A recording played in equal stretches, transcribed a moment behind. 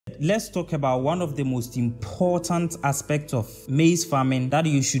let's talk about one of the most important aspects of maize farming that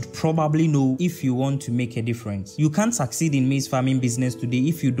you should probably know if you want to make a difference. You can't succeed in maize farming business today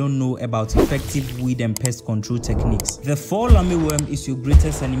if you don't know about effective weed and pest control techniques. The fall armyworm is your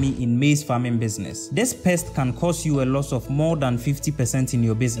greatest enemy in maize farming business. This pest can cause you a loss of more than 50% in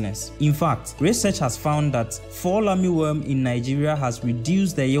your business. In fact, research has found that fall armyworm in Nigeria has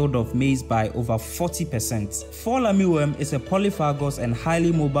reduced the yield of maize by over 40%. Fall armyworm is a polyphagous and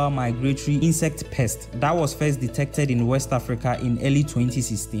highly mobile migratory insect pest that was first detected in West Africa in early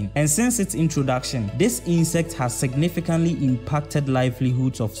 2016. And since its introduction, this insect has significantly impacted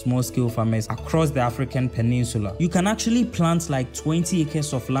livelihoods of small-scale farmers across the African peninsula. You can actually plant like 20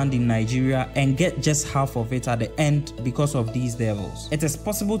 acres of land in Nigeria and get just half of it at the end because of these devils. It is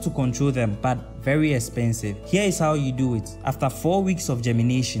possible to control them, but very expensive. Here is how you do it. After 4 weeks of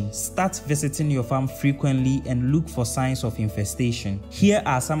germination, start visiting your farm frequently and look for signs of infestation. Here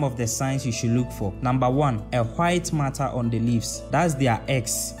are some of the signs you should look for. Number 1, a white matter on the leaves. That's their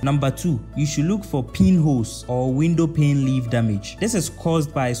eggs. Number 2, you should look for pinholes or window pane leaf damage. This is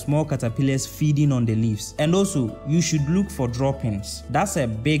caused by small caterpillars feeding on the leaves. And also, you should look for droppings. That's a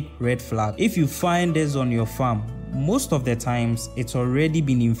big red flag. If you find this on your farm, most of the times it's already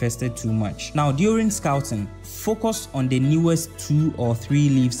been infested too much. Now, during scouting, focus on the newest 2 or 3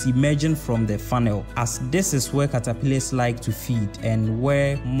 leaves emerging from the funnel, as this is where caterpillars like to feed and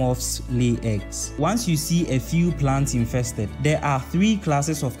where moths lay eggs. Once you see a few plants infested, there are 3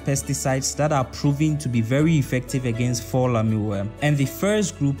 classes of pesticides that are proven to be very effective against fall armyworm, and the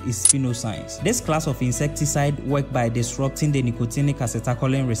first group is spinosines. This class of insecticide works by disrupting the nicotinic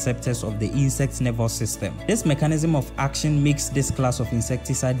acetylcholine receptors of the insect's nervous system. This mechanism of action makes this class of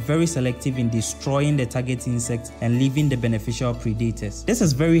insecticide very selective in destroying the target insects and leaving the beneficial predators. This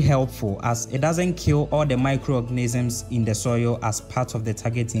is very helpful as it doesn't kill all the microorganisms in the soil as part of the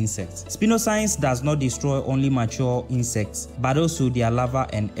target insects. Spinosines does not destroy only mature insects, but also their larvae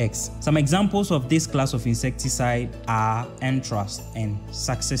and eggs. Some examples of this class of insecticide are Entrust and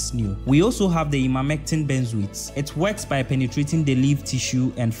Success New. We also have the ivermectin benzoates. It works by penetrating the leaf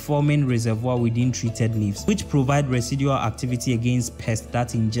tissue and forming reservoir within treated leaves, which provide residual activity against pests that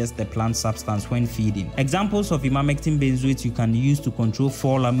ingest the plant substance when feeding. Examples of ivermectin benzoates you can use to control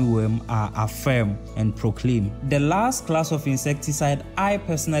fall armyworm are Affirm and Proclaim. The last class of insecticide I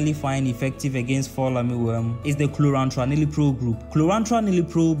personally find effective against fall armyworm is the chlorantraniliprole group.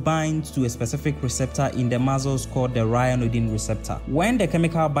 Chlorantraniliprole binds to a specific receptor in the muscles called the ryanodine receptor. When the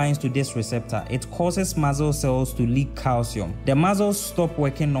chemical binds to this receptor, it causes muscle cells to leak calcium. The muscles stop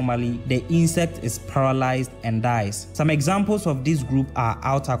working normally, the insect is paralyzed and dies. Some examples of this group are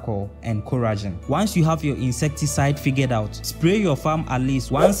Altacol and Coragen. Once you have your insecticide figured out, spray your farm at least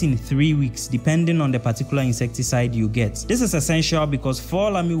once in 3 weeks depending on the particular insecticide you get. This is essential because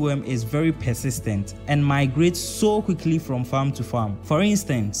fall armyworm is very persistent and migrates so quickly from farm to farm. For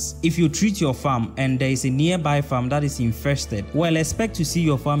instance, if you treat your farm and there is a nearby farm that is infested, well, expect to see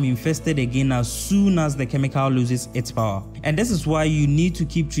your farm infested again as soon as the chemical loses its power. And this is why you need to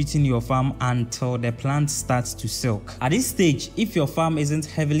keep treating your farm until the plant starts to silk. At this stage, if your farm isn't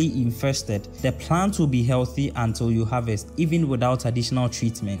heavily infested, the plant will be healthy until you harvest, even without additional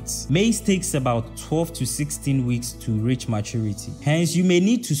treatments. Maize takes about 12 to 16 weeks to reach maturity. Hence, you may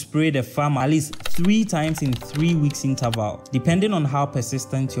need to spray the farm at least 3 times in 3 weeks interval, depending on how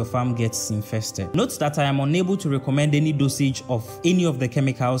persistent your farm gets infested. Note that I am unable to recommend any dosage of any of the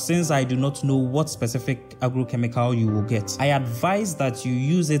chemicals since I do not know what specific agrochemical you will get. I advise that you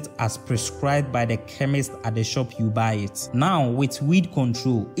use it as prescribed by the chemist at the shop you buy it. Now, with weed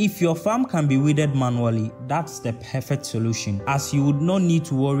control, if your farm can be weeded manually, that's the perfect solution, as you would not need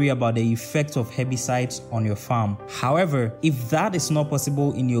to worry about the effect of herbicides on your farm. However, if that is not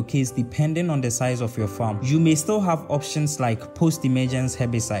possible in your case, depending on the size of your farm, you may still have options like post-emergence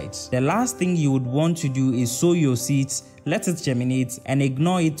herbicides. The last thing you would want to do is sow your seeds, let it germinate, and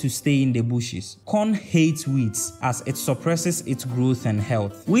ignore it to stay in the bushes. Corn hates weeds as it suppresses its growth and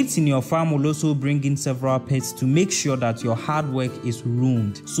health. Weeds in your farm will also bring in several pests to make sure that your hard work is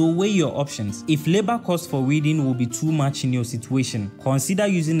ruined. So weigh your options. If labor cost for weeding will be too much in your situation, consider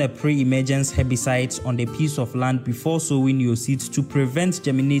using a pre-emergence herbicide on the piece of land before sowing your seeds to prevent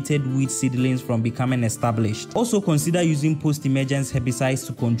germinated weed seedlings from becoming established. Also consider using post-emergence herbicides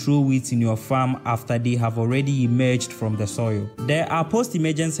to control weeds in your farm after they have already emerged from the soil. There are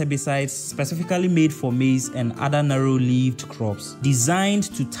post-emergence herbicides specifically made for maize and other narrow-leaved crops, designed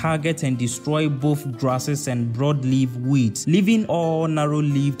to target and destroy both grasses and broadleaf weeds, leaving all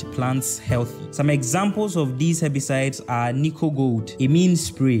narrow-leaved plants healthy. Some examples of these herbicides are Nico Gold, Amine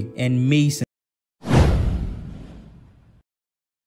Spray, and Maize.